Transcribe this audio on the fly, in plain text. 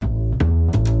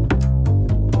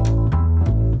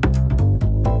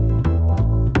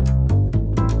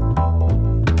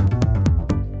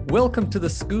Welcome to The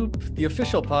Scoop, the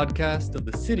official podcast of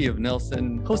the City of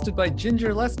Nelson, hosted by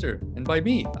Ginger Lester and by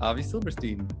me, Avi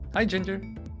Silverstein. Hi, Ginger.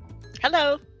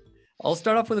 Hello. I'll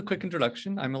start off with a quick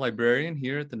introduction. I'm a librarian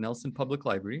here at the Nelson Public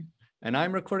Library, and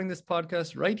I'm recording this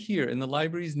podcast right here in the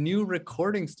library's new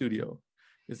recording studio.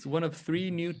 It's one of 3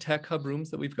 new tech hub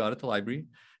rooms that we've got at the library.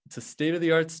 It's a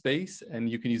state-of-the-art space, and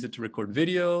you can use it to record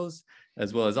videos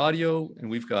as well as audio. And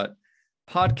we've got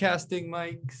podcasting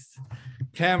mics,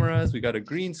 cameras, we got a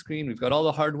green screen, we've got all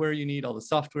the hardware you need, all the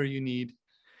software you need.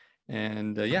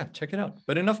 And yeah, check it out.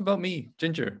 But enough about me.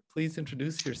 Ginger, please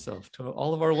introduce yourself to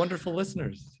all of our wonderful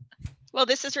listeners. Well,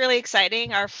 this is really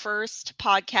exciting. Our first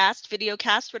podcast, video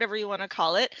cast, whatever you want to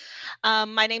call it.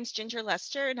 My name's Ginger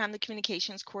Lester, and I'm the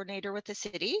communications coordinator with the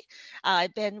city.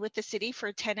 I've been with the city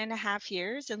for 10 and a half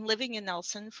years and living in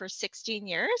Nelson for 16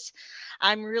 years.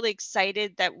 I'm really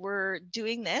excited that we're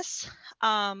doing this.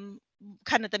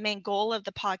 Kind of the main goal of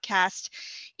the podcast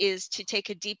is to take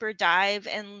a deeper dive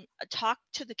and talk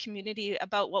to the community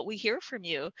about what we hear from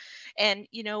you. And,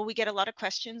 you know, we get a lot of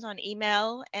questions on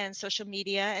email and social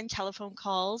media and telephone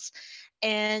calls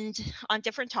and on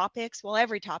different topics, well,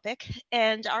 every topic.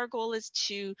 And our goal is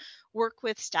to work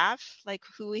with staff like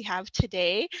who we have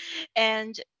today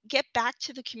and get back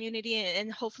to the community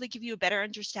and hopefully give you a better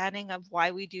understanding of why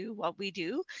we do what we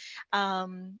do.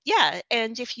 Yeah,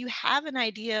 and if you have an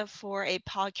idea for a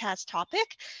podcast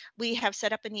topic, we have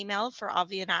set up an email for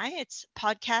Avi and I. It's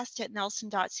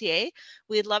podcast@nelson.ca.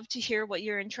 We'd love to hear what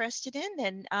you're interested in,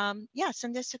 and yeah,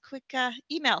 send us a quick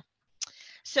email.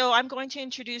 So I'm going to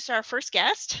introduce our first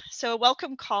guest. So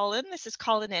welcome, Colin. This is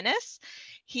Colin Innes.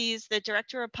 He's the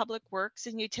Director of Public Works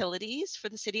and Utilities for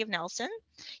the City of Nelson.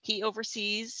 He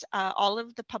oversees all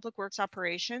of the public works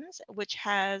operations, which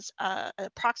has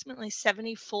approximately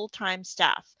 70 full-time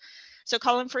staff. So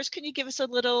Colin, first, can you give us a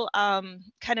little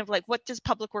kind of like what does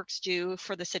Public Works do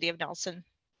for the City of Nelson?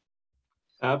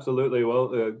 Absolutely.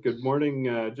 Well, good morning,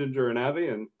 Ginger and Avi,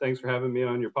 and thanks for having me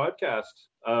on your podcast.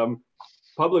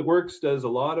 Public Works does a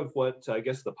lot of what I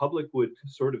guess the public would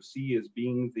sort of see as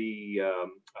being the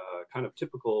kind of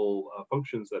typical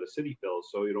functions that a city fills.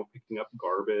 So, you know, picking up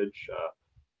garbage,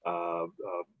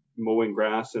 mowing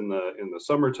grass in the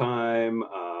summertime.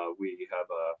 We have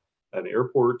an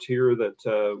airport here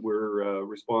that we're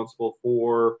responsible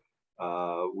for.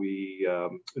 We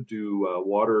do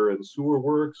water and sewer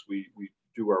works. We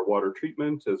do our water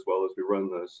treatment as well as we run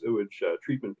the sewage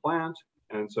treatment plant.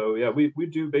 And so, yeah, we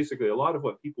do basically a lot of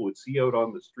what people would see out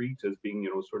on the street as being,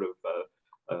 you know, sort of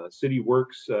city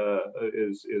works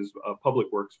is a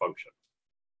public works function.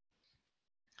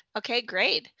 Okay,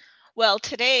 great. Well,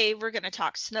 today we're going to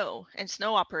talk snow and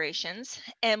snow operations.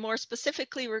 And more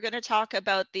specifically, we're going to talk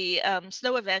about the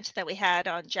snow event that we had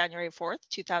on January 4th,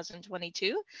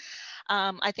 2022.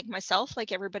 I think myself,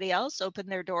 like everybody else,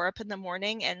 opened their door up in the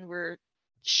morning and were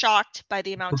shocked by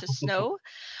the amount of snow.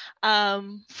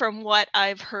 From what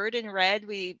I've heard and read,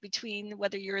 between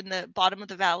whether you're in the bottom of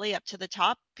the valley up to the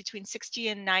top, between 60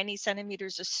 and 90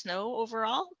 centimeters of snow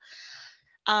overall.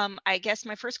 I guess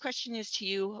my first question is to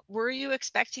you, were you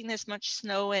expecting this much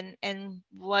snow and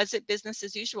was it business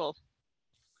as usual?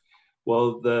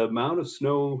 Well, the amount of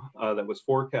snow that was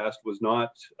forecast was not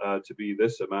to be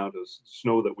this amount of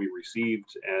snow that we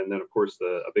received. And then, of course,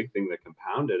 a big thing that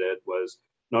compounded it was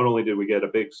not only did we get a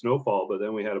big snowfall, but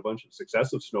then we had a bunch of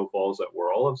successive snowfalls that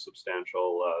were all of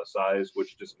substantial size,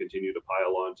 which just continued to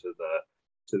pile on to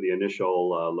the initial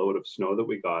load of snow that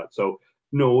we got. So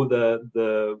no,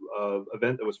 the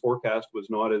event that was forecast was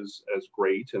not as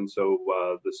great, and so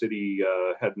the city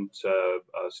hadn't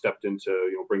stepped into,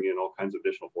 you know, bringing in all kinds of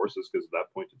additional forces, because at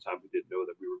that point in time we didn't know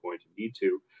that we were going to need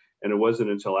to. And it wasn't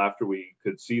until after we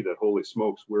could see that, holy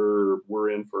smokes, we're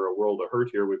in for a world of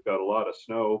hurt here. We've got a lot of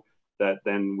snow, that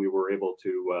then we were able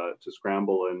to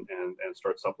scramble and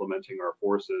start supplementing our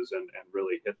forces and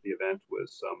really hit the event with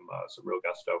some real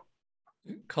gusto.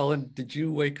 Colin, did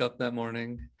you wake up that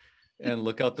morning and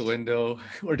look out the window,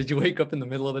 or did you wake up in the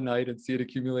middle of the night and see it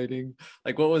accumulating?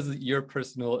 Like, what was your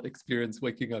personal experience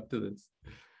waking up to this?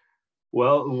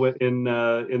 Well, in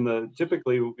the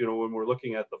typically, you know, when we're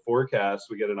looking at the forecast,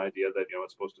 we get an idea that, you know,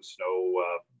 it's supposed to snow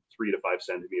 3 to 5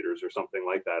 centimeters or something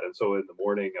like that. And so in the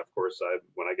morning, of course,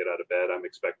 when I get out of bed, I'm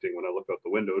expecting, when I look out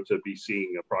the window, to be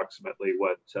seeing approximately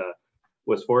what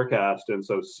was forecast. And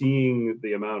so seeing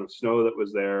the amount of snow that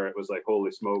was there, it was like,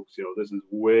 holy smokes, you know, this is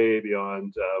way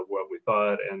beyond what we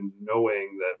thought. And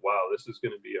knowing that, wow, this is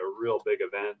going to be a real big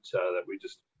event that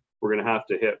we're going to have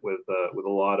to hit with a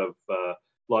lot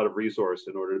of resource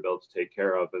in order to be able to take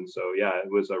care of. And so, yeah,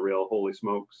 it was a real holy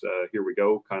smokes, here we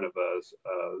go kind of a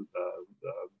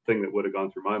thing that would have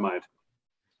gone through my mind.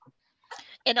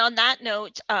 And on that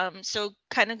note, so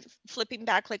kind of flipping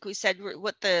back, like we said,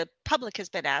 what the public has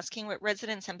been asking, what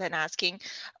residents have been asking,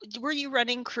 were you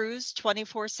running crews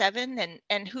 24/7,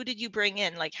 and who did you bring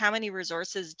in? Like, how many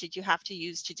resources did you have to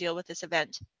use to deal with this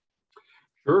event?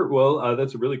 Sure. Well,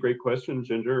 that's a really great question,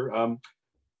 Ginger.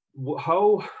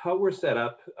 How we're set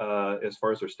up as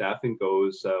far as our staffing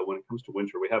goes when it comes to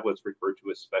winter, we have what's referred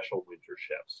to as special winter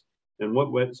shifts. And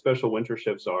what special winter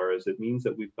shifts are is it means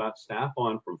that we've got staff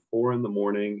on from 4 in the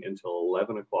morning until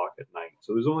 11 o'clock at night.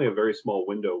 So there's only a very small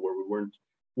window where we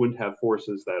wouldn't have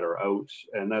forces that are out,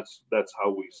 and that's how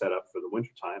we set up for the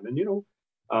winter time. And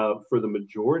for the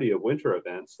majority of winter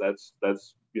events, that's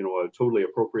a totally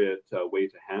appropriate way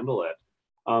to handle it.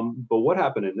 But what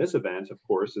happened in this event, of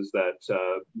course, is that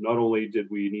not only did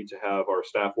we need to have our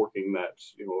staff working that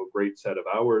a great set of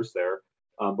hours there,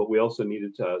 but we also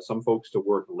needed some folks to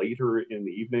work later in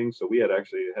the evening. So we had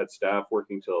actually had staff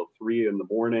working till 3 in the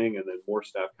morning, and then more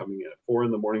staff coming in at 4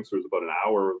 in the morning. So it was about an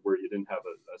hour where you didn't have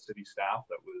a city staff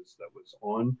that was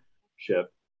on shift.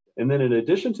 And then in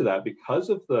addition to that, because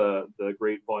of the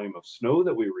great volume of snow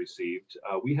that we received,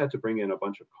 we had to bring in a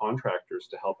bunch of contractors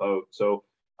to help out. So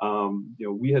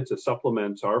we had to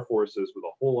supplement our forces with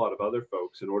a whole lot of other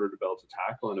folks in order to be able to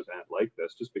tackle an event like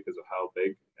this, just because of how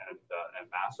big and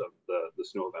massive the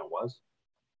snow event was.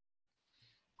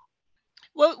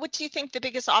 What do you think the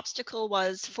biggest obstacle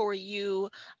was for you,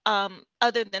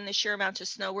 other than the sheer amount of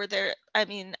snow? Were there, I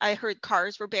mean, I heard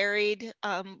cars were buried.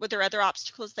 Were there other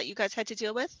obstacles that you guys had to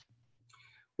deal with?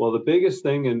 Well, the biggest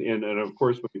thing, and of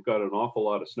course, when you've got an awful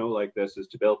lot of snow like this, is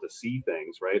to be able to see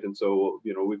things, right? And so,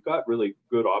 we've got really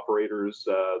good operators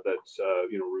that,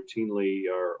 routinely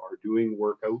are doing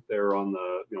work out there on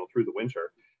through the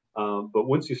winter. But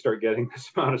once you start getting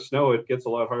this amount of snow, it gets a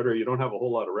lot harder. You don't have a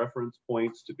whole lot of reference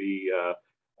points to be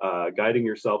guiding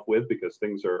yourself with, because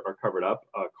things are covered up.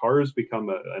 Cars become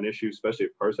an issue, especially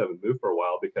if cars haven't moved for a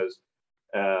while, because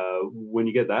when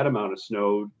you get that amount of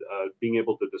snow, being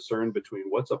able to discern between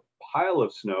what's a pile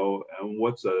of snow and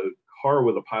what's a car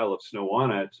with a pile of snow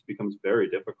on it becomes very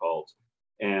difficult.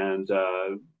 And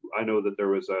I know that there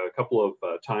was a couple of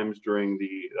times during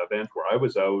the event where I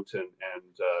was out and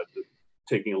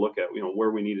taking a look at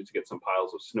where we needed to get some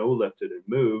piles of snow lifted and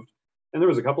moved. And there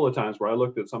was a couple of times where I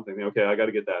looked at something, okay, I got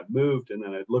to get that moved, and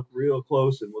then I'd look real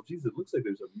close and, well, geez, it looks like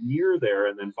there's a mirror there,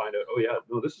 and then find out, oh yeah,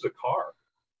 no, this is a car.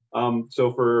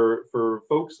 So for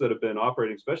folks that have been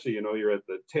operating, especially, you're at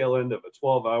the tail end of a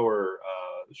 12-hour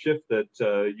shift that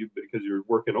because you're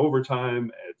working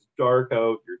overtime, it's dark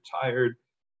out, you're tired,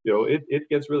 it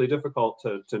gets really difficult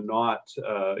to not,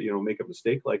 make a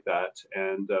mistake like that.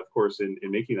 And of course, in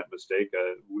making that mistake,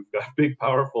 we've got big,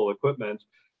 powerful equipment.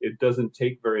 It doesn't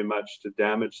take very much to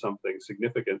damage something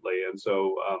significantly. And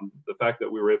so the fact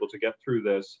that we were able to get through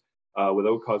this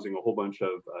without causing a whole bunch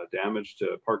of damage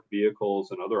to parked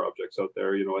vehicles and other objects out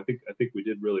there, I think we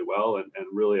did really well, and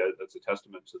really that's a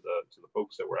testament to the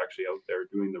folks that were actually out there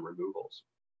doing the removals.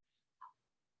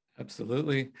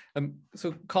 Absolutely.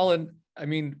 So Colin, I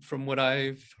mean, from what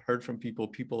I've heard from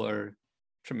people are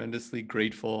tremendously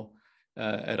grateful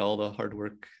at all the hard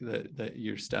work that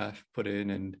your staff put in.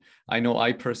 And I know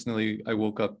I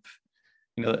woke up,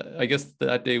 I guess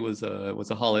that day was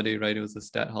a holiday, right? It was a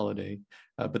stat holiday.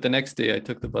 But the next day I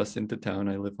took the bus into town.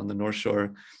 I live on the North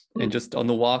Shore. And just on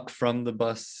the walk from the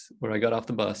bus, where I got off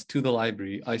the bus to the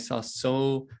library, I saw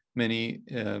so many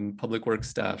public works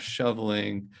staff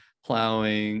shoveling,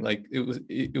 plowing. Like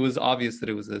it was obvious that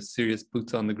it was a serious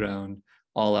boots on the ground,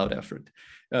 all out effort.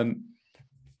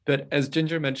 But as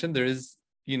Ginger mentioned, there is,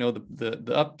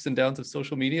 the ups and downs of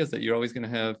social media, is that you're always going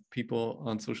to have people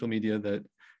on social media that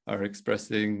are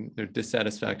expressing their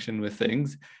dissatisfaction with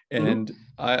things. And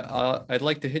I'd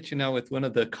like to hit you now with one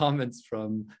of the comments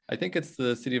from, I think it's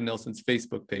the City of Nelson's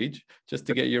Facebook page, just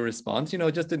to get your response,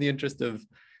 just in the interest of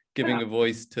giving a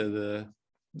voice to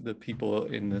the people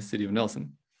in the City of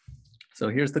Nelson. So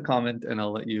here's the comment, and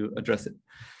I'll let you address it.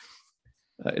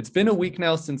 It's been a week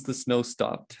now since the snow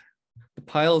stopped. The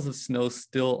piles of snow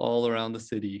still all around the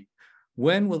city.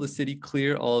 When will the city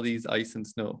clear all these ice and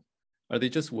snow? Are they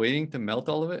just waiting to melt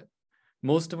all of it?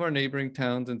 Most of our neighboring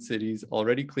towns and cities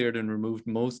already cleared and removed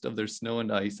most of their snow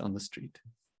and ice on the street.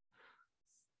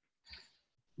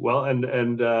 Well,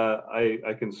 and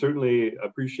I can certainly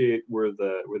appreciate where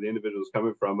the individual is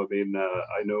coming from. I mean,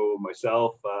 I know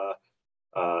myself.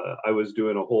 I was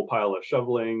doing a whole pile of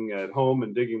shoveling at home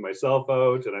and digging myself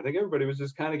out, and I think everybody was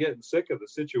just kind of getting sick of the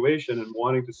situation and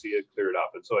wanting to see it cleared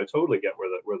up. And so I totally get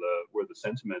where the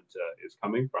sentiment is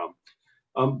coming from.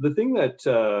 The thing that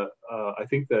I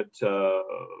think that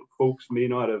folks may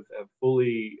not have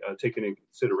fully taken into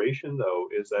consideration, though,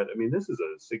 is that, I mean, this is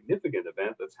a significant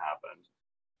event that's happened.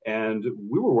 And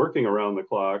we were working around the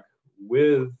clock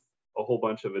with a whole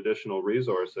bunch of additional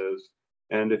resources.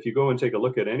 And if you go and take a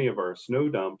look at any of our snow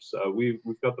dumps, we've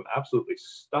got them absolutely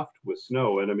stuffed with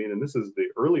snow. And I mean, and this is the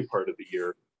early part of the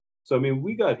year. So, I mean,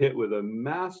 we got hit with a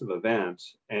massive event.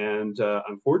 And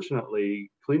unfortunately,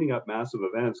 cleaning up massive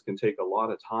events can take a lot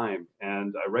of time.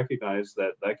 And I recognize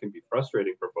that that can be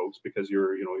frustrating for folks because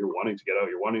you're wanting to get out,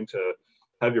 you're wanting to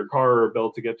have your car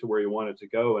built to get to where you want it to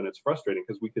go. And it's frustrating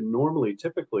because we can normally,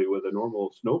 typically with a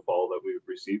normal snowfall that we've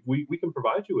received, we can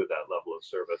provide you with that level of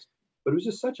service. But it was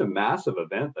just such a massive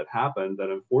event that happened that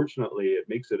unfortunately it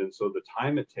makes it, and so the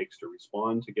time it takes to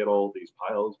respond to get all these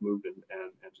piles moved and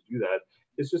to do that,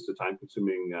 it's just a time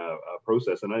consuming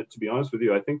process. And to be honest with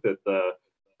you, I think that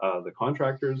the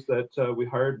contractors that we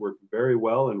hired worked very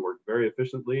well and worked very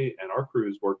efficiently, and our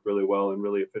crews worked really well and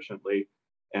really efficiently.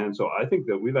 And so I think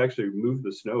that we've actually moved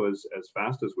the snow as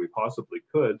fast as we possibly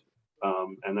could.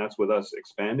 And that's with us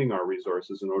expanding our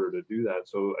resources in order to do that.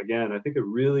 So again, I think it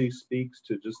really speaks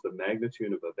to just the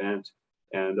magnitude of event.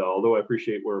 And although I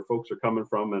appreciate where folks are coming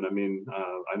from, and I mean,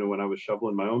 I know when I was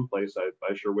shoveling my own place,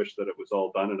 I sure wish that it was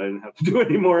all done and I didn't have to do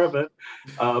any more of it.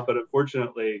 But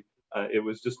unfortunately, it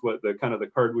was just what the kind of the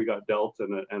card we got dealt,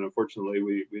 and unfortunately,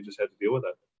 we just had to deal with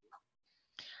it.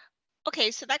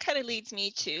 Okay, so that kind of leads me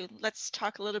to, let's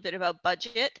talk a little bit about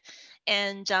budget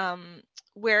and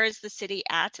where is the city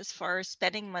at as far as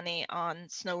spending money on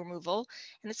snow removal?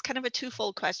 And it's kind of a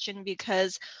twofold question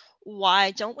because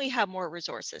why don't we have more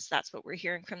resources? That's what we're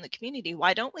hearing from the community.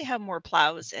 Why don't we have more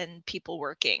plows and people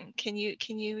working? Can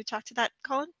you talk to that,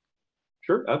 Colin?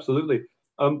 Sure, absolutely.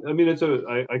 I mean,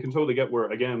 I can totally get where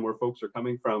folks are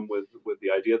coming from with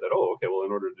the idea that, oh, okay, well,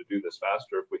 in order to do this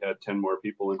faster, if we had 10 more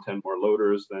people and 10 more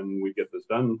loaders, then we get this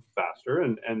done faster.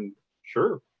 And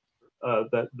sure,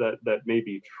 that may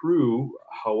be true.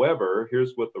 However,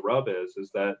 here's what the rub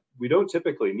is that we don't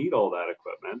typically need all that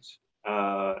equipment.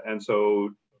 And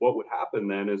so what would happen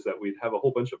then is that we'd have a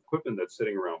whole bunch of equipment that's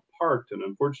sitting around parked, and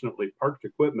unfortunately, parked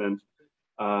equipment,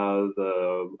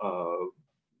 the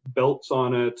belts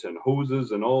on it and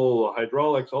hoses and all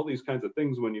hydraulics, all these kinds of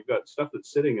things, when you've got stuff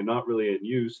that's sitting and not really in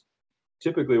use,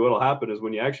 typically what'll happen is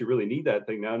when you actually really need that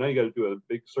thing, now you got to do a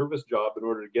big service job in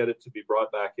order to get it to be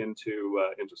brought back into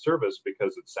service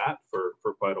because it sat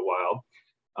for quite a while.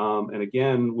 And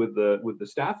again, with the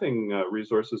staffing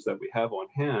resources that we have on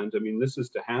hand, I mean, this is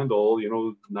to handle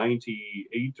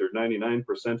 98 or 99%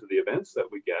 of the events that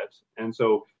we get. And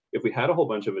so if we had a whole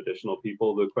bunch of additional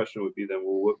people, the question would be then,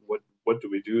 well, what do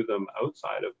we do them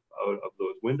outside of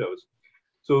those windows?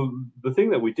 So the thing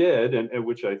that we did, and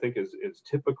which I think is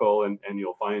typical, and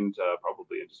you'll find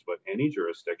probably in just about any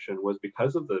jurisdiction, was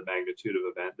because of the magnitude of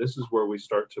event, this is where we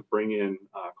start to bring in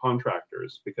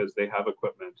contractors because they have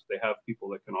equipment, they have people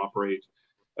that can operate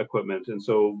equipment. And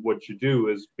so what you do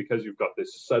is, because you've got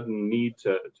this sudden need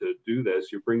to do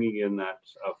this, you're bringing in that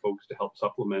folks to help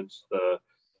supplement the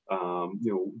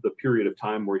period of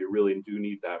time where you really do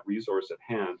need that resource at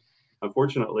hand.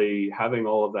 Unfortunately, having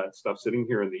all of that stuff sitting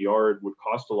here in the yard would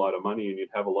cost a lot of money, and you'd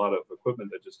have a lot of equipment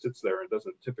that just sits there and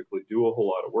doesn't typically do a whole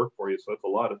lot of work for you. So it's a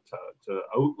lot of to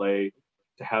outlay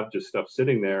to have just stuff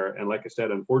sitting there. And like I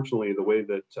said, unfortunately, the way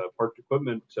that parked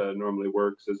equipment normally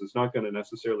works is it's not going to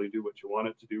necessarily do what you want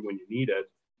it to do when you need it.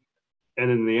 And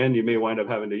in the end, you may wind up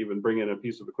having to even bring in a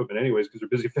piece of equipment anyways because you're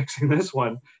busy fixing this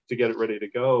one to get it ready to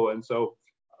go. And so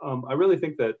I really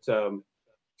think that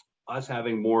us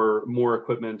having more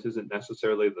equipment isn't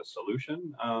necessarily the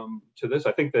solution to this.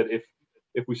 I think that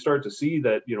if we start to see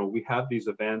that we have these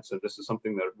events and this is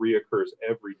something that reoccurs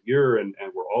every year, and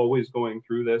we're always going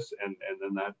through this, and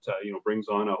then that brings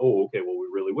on okay, well, we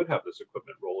really would have this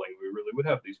equipment rolling, we really would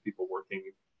have these people working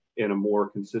in a more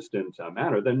consistent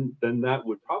manner, then that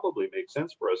would probably make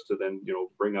sense for us to then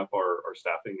bring up our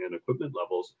staffing and equipment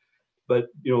levels. But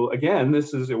again,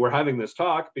 we're having this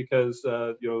talk because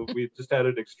we just had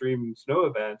an extreme snow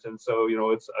event, and so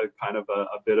it's a kind of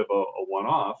a bit of a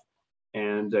one-off.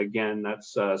 And again,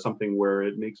 that's something where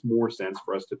it makes more sense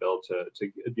for us to be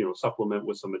able to supplement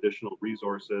with some additional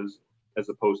resources, as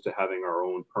opposed to having our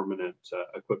own permanent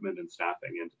equipment and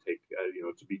staffing, and to take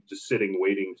to be just sitting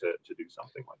waiting to do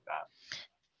something like that.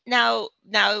 Now,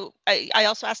 I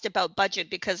also asked about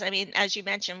budget because, I mean, as you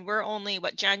mentioned, we're only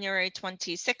January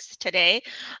 26th today,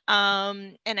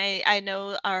 and I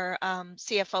know our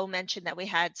CFO mentioned that we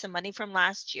had some money from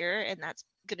last year, and that's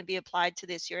going to be applied to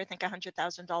this year. I think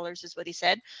 $100,000 is what he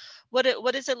said. What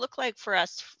does it look like for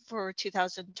us for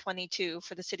 2022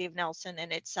 for the City of Nelson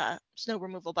and its snow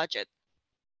removal budget?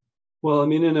 Well, I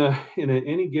mean,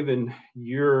 any given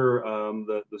year,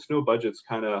 the snow budget's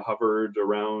kind of hovered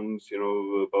around,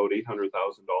 about $800,000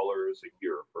 a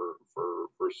year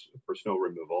for snow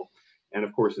removal. And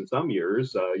of course, in some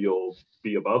years, you'll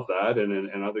be above that, and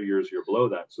in other years, you're below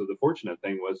that. So the fortunate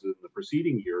thing was in the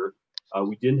preceding year,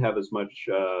 we didn't have as much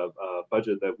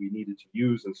budget that we needed to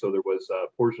use, and so there was a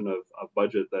portion of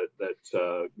budget that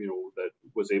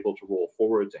was able to roll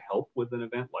forward to help with an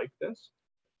event like this.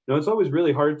 No, it's always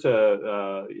really hard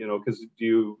to, because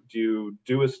do you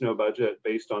do a snow budget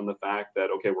based on the fact that,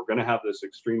 okay, we're going to have this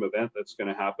extreme event that's going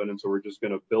to happen, and so we're just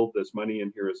going to build this money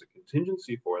in here as a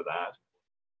contingency for that?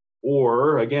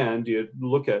 Or again, do you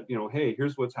look at, hey,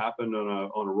 here's what's happened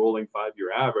on a rolling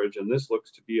 5-year average, and this looks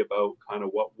to be about kind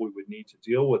of what we would need to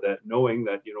deal with it, knowing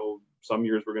that, some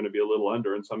years we're going to be a little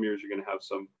under, and some years you're going to have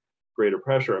some greater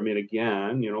pressure. I mean,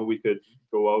 again, we could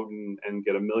go out and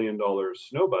get $1 million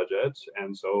snow budget.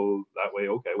 And so that way,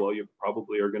 okay, well, you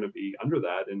probably are going to be under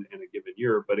that in a given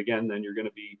year. But again, then you're going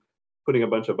to be putting a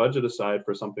bunch of budget aside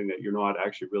for something that you're not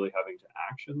actually really having to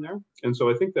action there. And so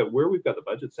I think that where we've got the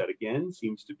budget set again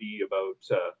seems to be about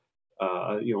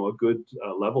a good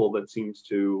level that seems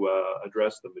to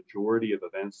address the majority of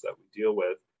events that we deal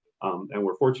with. And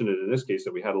we're fortunate in this case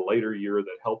that we had a lighter year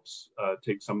that helps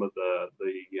take some of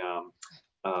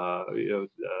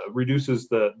reduces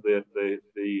the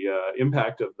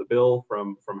impact of the bill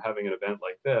from having an event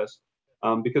like this,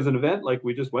 because an event like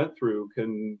we just went through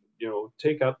can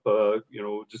take up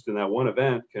just in that one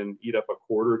event can eat up a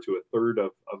quarter to a third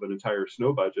of an entire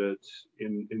snow budget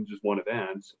in just one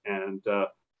event. And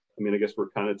I mean, I guess we're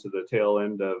kind of to the tail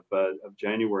end of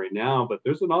January now, but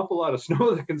there's an awful lot of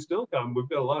snow that can still come. We've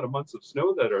got a lot of months of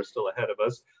snow that are still ahead of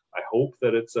us. I hope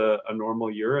that it's a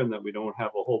normal year and that we don't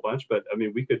have a whole bunch, but I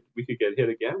mean, we could get hit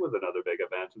again with another big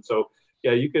event. And so,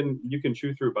 yeah, you can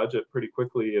chew through budget pretty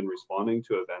quickly in responding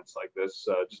to events like this,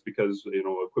 just because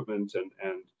equipment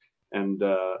and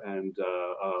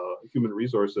human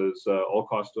resources all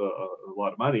cost a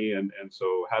lot of money, and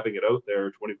so having it out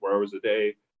there 24 hours a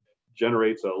day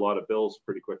generates a lot of bills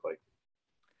pretty quickly.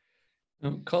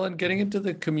 Colin, getting into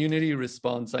the community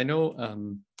response, I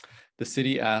know the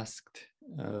city asked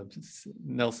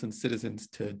Nelson citizens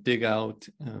to dig out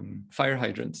fire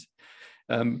hydrants.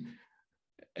 And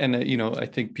I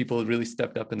think people really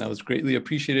stepped up, and that was greatly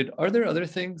appreciated. Are there other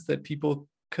things that people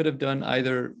could have done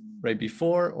either right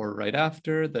before or right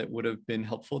after that would have been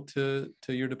helpful to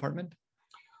your department?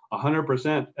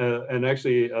 100%. And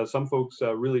actually, some folks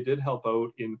really did help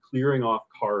out in clearing off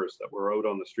cars that were out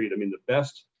on the street. I mean, the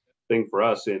best thing for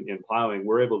us in plowing,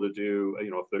 we're able to do,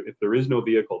 if there is no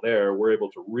vehicle there, we're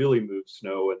able to really move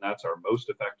snow, and that's our most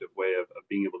effective way of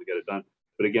being able to get it done.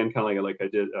 But again, kind of like I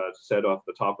did said off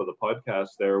the top of the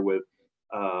podcast there, with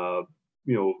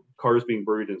cars being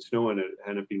buried in snow and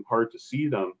it being hard to see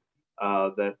them,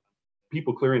 that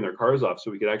people clearing their cars off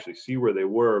so we could actually see where they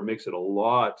were makes it a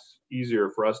lot easier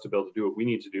for us to be able to do what we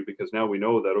need to do, because now we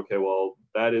know that, okay, well,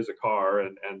 that is a car,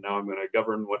 and now I'm going to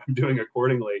govern what I'm doing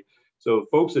accordingly. So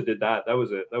folks that did that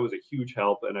was a huge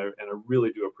help, and I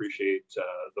really do appreciate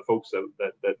the folks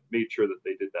that made sure that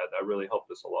they did that. That really helped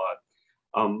us a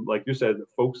lot. Like you said,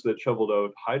 folks that shoveled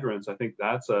out hydrants, I think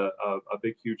that's a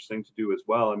big, huge thing to do as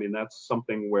well. I mean, that's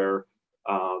something where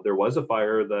there was a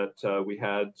fire that we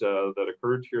had that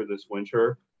occurred here this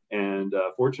winter, and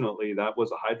fortunately that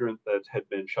was a hydrant that had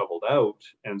been shoveled out,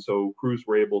 and so crews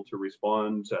were able to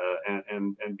respond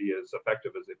and be as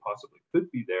effective as they possibly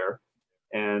could be there.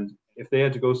 And if they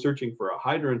had to go searching for a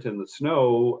hydrant in the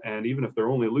snow, and even if they're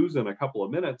only losing a couple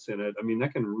of minutes in it, I mean,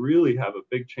 that can really have a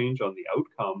big change on the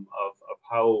outcome of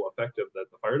how effective that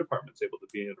the fire department's able to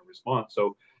be in a response.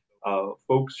 So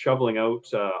folks shoveling out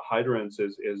hydrants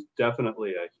is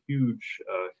definitely a huge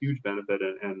benefit,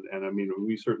 and I mean,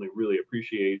 we certainly really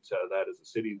appreciate that as a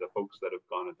city, the folks that have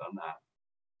gone and done that.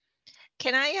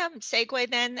 Can I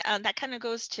segue then? That kind of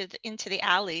goes into the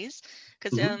alleys,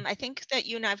 because I think that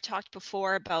you and I have talked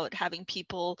before about having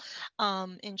people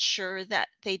ensure that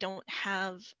they don't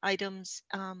have items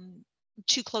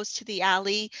too close to the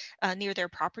alley near their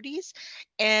properties.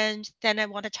 And then I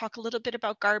want to talk a little bit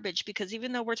about garbage, because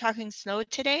even though we're talking snow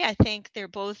today, I think they're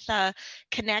both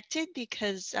connected,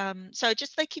 because so I'd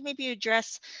just like you maybe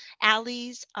address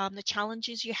alleys, the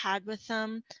challenges you had with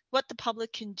them, what the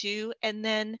public can do, and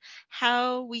then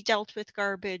how we dealt with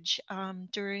garbage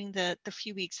during the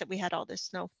few weeks that we had all this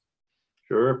snow.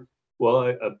 Sure. Well,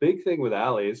 a big thing with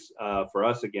alleys for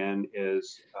us, again,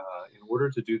 is in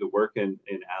order to do the work in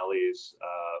alleys,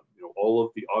 all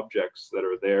of the objects that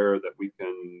are there that we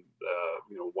can,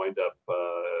 wind up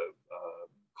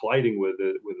colliding with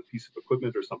a piece of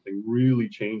equipment or something really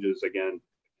changes, again,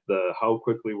 how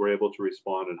quickly we're able to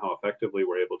respond and how effectively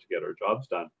we're able to get our jobs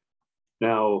done.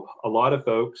 Now, a lot of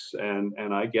folks, and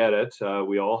I get it,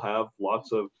 we all have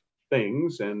lots of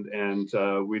things, and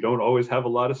we don't always have a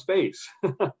lot of space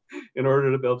in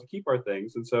order to be able to keep our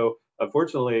things. And so,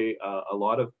 unfortunately, a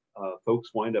lot of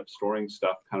folks wind up storing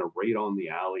stuff kind of right on the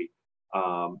alley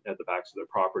at the backs of their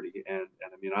property. And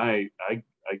I mean,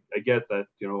 I get that,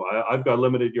 you know, I've got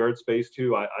limited yard space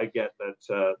too. I get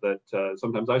that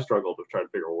sometimes I struggle to try to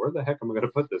figure out where the heck am I going to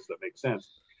put this that makes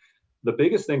sense. The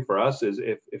biggest thing for us is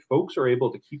if folks are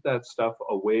able to keep that stuff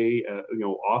away, you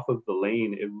know, off of the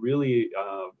lane, it really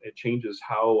it changes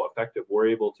how effective we're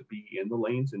able to be in the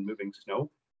lanes and moving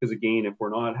snow. Because again, if we're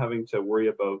not having to worry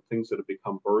about things that have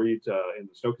become buried in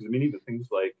the snow, because I mean, even things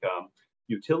like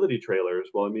utility trailers.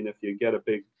 Well, I mean, if you get a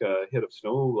big hit of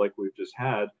snow like we've just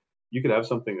had, you could have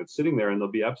something that's sitting there and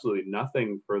there'll be absolutely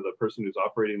nothing for the person who's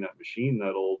operating that machine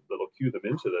that'll cue them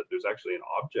into that there's actually an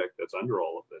object that's under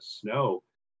all of this snow.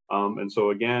 And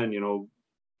so again, you know,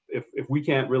 if we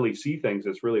can't really see things,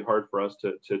 it's really hard for us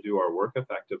to do our work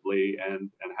effectively, and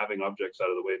having objects out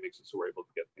of the way makes it so we're able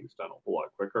to get things done a whole lot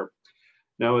quicker.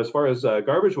 Now, as far as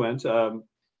garbage went,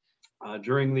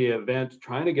 during the event,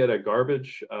 trying to get a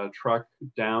garbage truck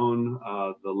down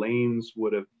the lanes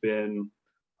would have been,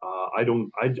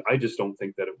 I just don't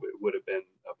think that it would have been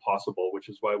possible, which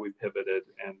is why we pivoted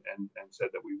and said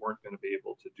that we weren't going to be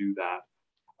able to do that.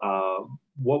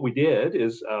 What we did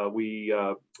is we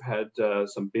had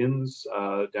some bins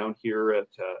down here at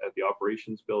the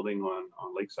operations building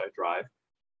on Lakeside Drive,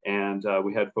 and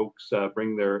we had folks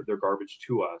bring their garbage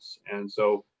to us. And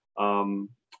so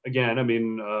again, I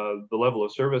mean, the level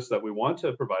of service that we want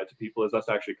to provide to people is us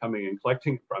actually coming and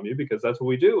collecting it from you, because that's what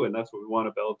we do, and that's what we want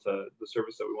to be able to, the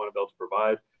service that we want to be able to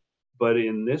provide. But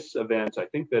in this event, I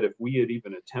think that if we had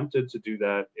even attempted to do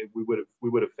that, we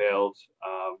would have failed.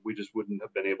 We just wouldn't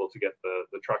have been able to get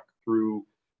the truck through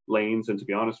lanes. And to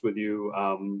be honest with you,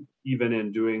 even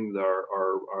in doing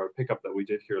our pickup that we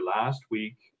did here last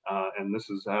week, and this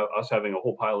is us having a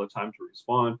whole pile of time to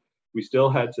respond, we still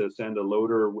had to send a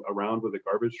loader around with a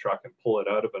garbage truck and pull it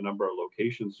out of a number of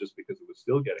locations just because it was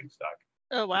still getting stuck.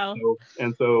 Oh, wow.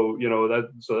 So you know,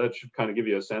 that should kind of give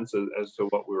you a sense as to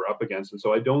what we were up against. And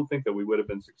so I don't think that we would have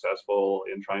been successful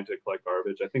in trying to collect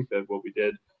garbage. I think that what we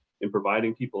did in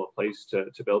providing people a place to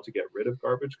be able to get rid of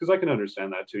garbage, because I can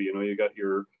understand that too. You know, you got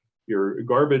your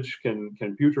garbage can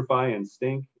putrefy and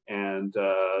stink, and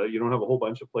you don't have a whole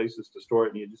bunch of places to store it,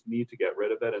 and you just need to get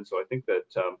rid of it. And so I think that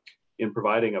in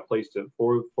providing a place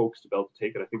for folks to be able to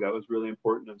take it, I think that was really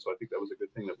important. And so I think that was a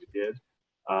good thing that we did.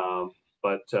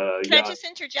 Can I just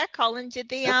interject, Colin? Did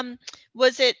they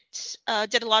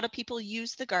did a lot of people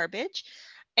use the garbage,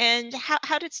 and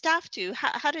how did staff do?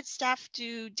 How did staff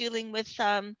do dealing with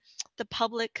the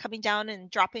public coming down and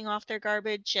dropping off their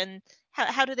garbage, and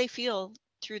how do they feel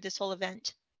through this whole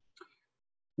event?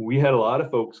 We had a lot of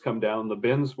folks come down. The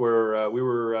bins were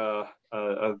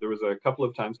there was a couple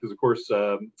of times, because of course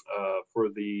for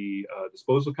the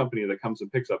disposal company that comes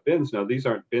and picks up bins, now these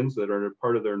aren't bins that are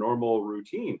part of their normal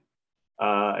routine.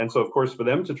 And so, of course, for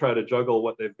them to try to juggle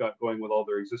what they've got going with all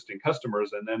their existing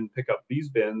customers and then pick up these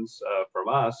bins from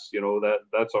us, you know,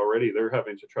 that's already, they're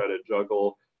having to try to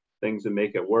juggle things and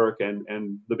make it work.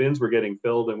 And the bins were getting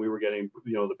filled, and we were getting,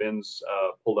 you know, the bins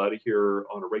pulled out of here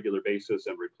on a regular basis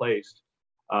and replaced.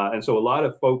 And so a lot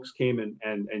of folks came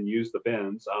and used the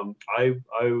bins. I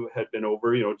had been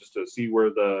over, you know, just to see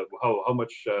where how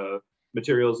much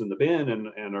materials in the bin,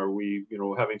 and are we, you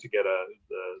know, having to get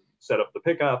set up the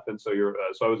pickup. And so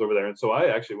so I was over there, and so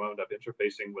I actually wound up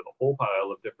interfacing with a whole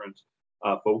pile of different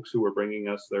folks who were bringing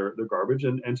us their garbage.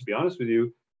 And to be honest with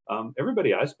you,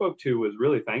 everybody I spoke to was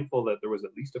really thankful that there was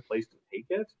at least a place to take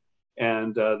it.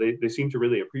 And they seem to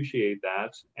really appreciate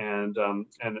that. And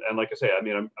like I say, I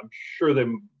mean, I'm sure they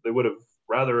would have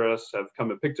rather us have come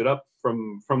and picked it up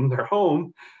from their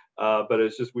home, but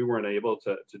it's just we weren't able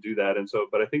to do that. And so,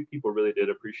 but I think people really did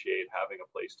appreciate having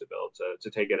a place to be able to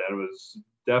take it, and it was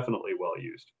definitely well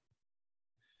used.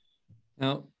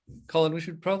 Now, Colin, we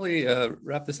should probably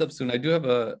wrap this up soon. I do have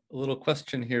a little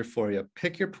question here for you.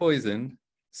 Pick your poison: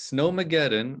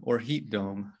 Snowmageddon or Heat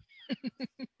Dome.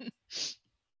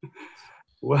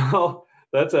 Well,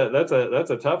 that's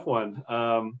a tough one.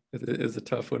 It is a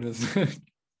tough one, isn't it?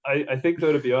 I think,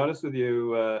 though, to be honest with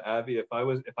you, Avi, if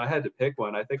I had to pick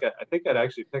one, I think I'd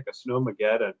actually pick a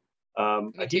Snowmageddon.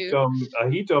 A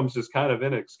heat dome's just kind of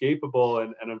inescapable,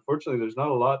 and unfortunately, there's not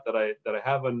a lot that I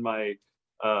have in my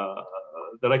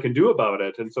that I can do about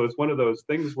it. And so it's one of those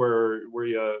things where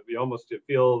you almost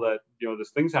feel that, you know,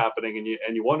 this thing's happening,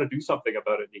 and you want to do something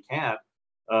about it, and you can't.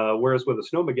 Whereas with a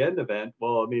Snowmageddon event,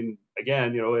 well, I mean,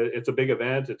 again, it's a big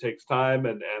event. It takes time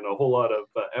and a whole lot of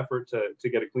effort to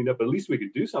get it cleaned up. At least we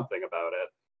could do something about it.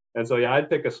 And so, yeah, I'd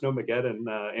pick a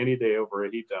Snowmageddon any day over a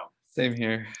heat dome. Same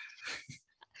here.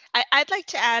 I'd like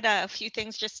to add a few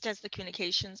things just as the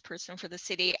communications person for the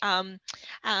city.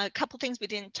 A couple things we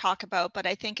didn't talk about, but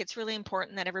I think it's really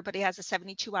important that everybody has a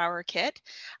 72-hour kit.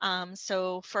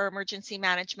 So for emergency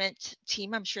management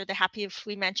team, I'm sure they're happy if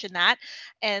we mention that.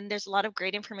 And there's a lot of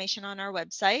great information on our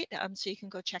website, so you can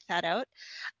go check that out.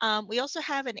 We also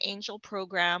have an Angel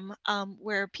program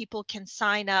where people can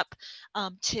sign up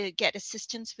to get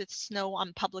assistance with snow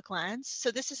on public lands. So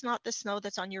this is not the snow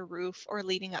that's on your roof or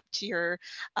leading up to your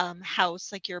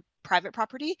house, like your private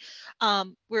property.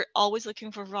 We're always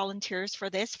looking for volunteers for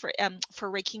this, for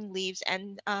raking leaves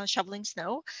and shoveling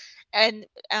snow. And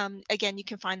again, you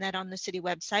can find that on the city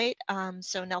website.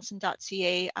 So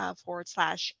nelson.ca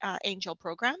 /angel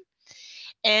program.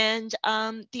 And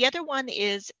the other one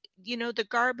is, the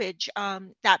garbage,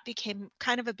 that became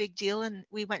kind of a big deal, and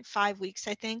we went 5 weeks,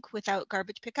 I think, without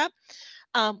garbage pickup.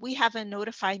 We have a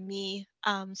Notify Me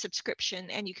subscription,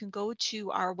 and you can go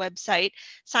to our website,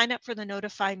 sign up for the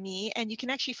Notify Me, and you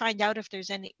can actually find out if there's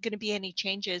going to be any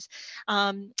changes.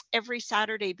 Every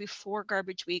Saturday before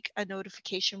Garbage Week, a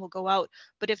notification will go out.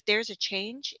 But if there's a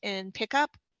change in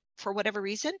pickup for whatever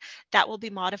reason, that will be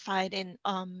modified and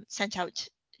sent out,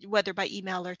 whether by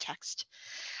email or text.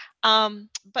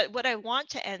 But what I want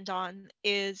to end on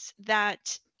is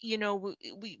that,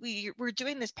 we're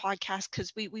doing this podcast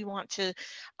because we want to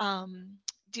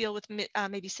deal with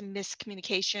maybe some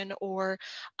miscommunication or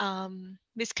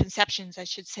misconceptions, I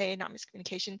should say, not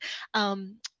miscommunication,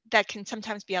 that can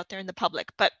sometimes be out there in the public.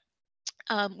 But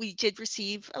we did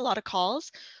receive a lot of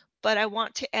calls. But I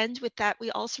want to end with that.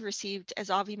 We also received, as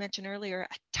Avi mentioned earlier,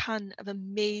 a ton of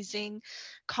amazing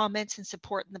comments and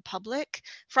support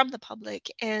from the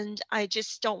public. And I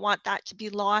just don't want that to be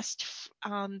lost.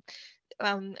 And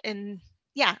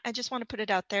yeah, I just want to put it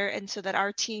out there, and so that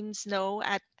our teams know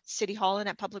at City Hall and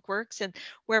at Public Works and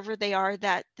wherever they are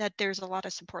that there's a lot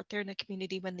of support there in the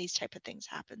community when these type of things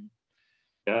happen.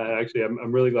 Yeah, actually,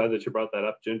 I'm really glad that you brought that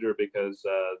up, Ginger, because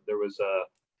there was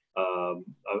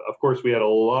of course, we had a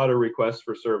lot of requests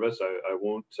for service. I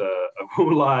won't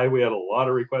lie. We had a lot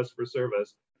of requests for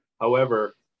service.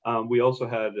 However, we also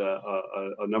had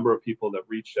a number of people that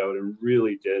reached out and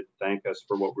really did thank us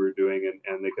for what we were doing,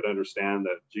 and they could understand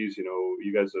that, geez,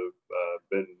 you guys have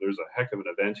there's a heck of an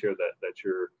event here that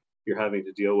you're having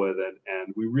to deal with,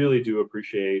 and we really do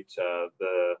appreciate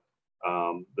the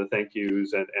thank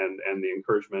yous and the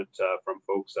encouragement from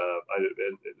folks.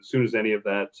 As soon as any of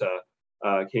that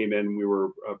came in, we were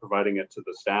providing it to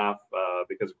the staff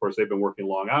because, of course, they've been working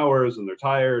long hours and they're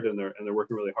tired and they're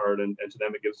working really hard, and to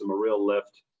them it gives them a real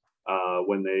lift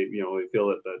when they feel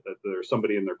that there's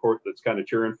somebody in their court that's kind of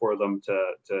cheering for them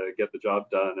to get the job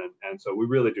done, and so we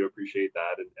really do appreciate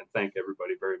that, and thank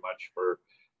everybody very much for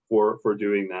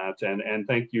doing that, and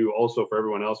thank you also for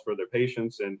everyone else for their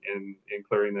patience in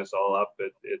clearing this all up.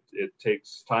 It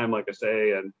takes time, like I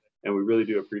say, and we really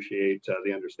do appreciate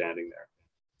the understanding there.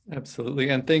 Absolutely.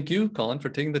 And thank you, Colin, for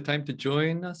taking the time to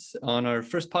join us on our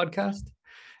first podcast.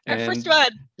 Our first one.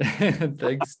 And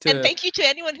thank you to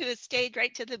anyone who has stayed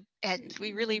right to the end.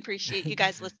 We really appreciate you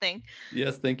guys listening.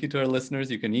 Yes, thank you to our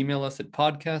listeners. You can email us at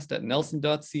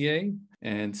podcast@nelson.ca,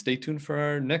 and stay tuned for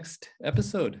our next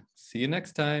episode. See you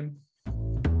next time.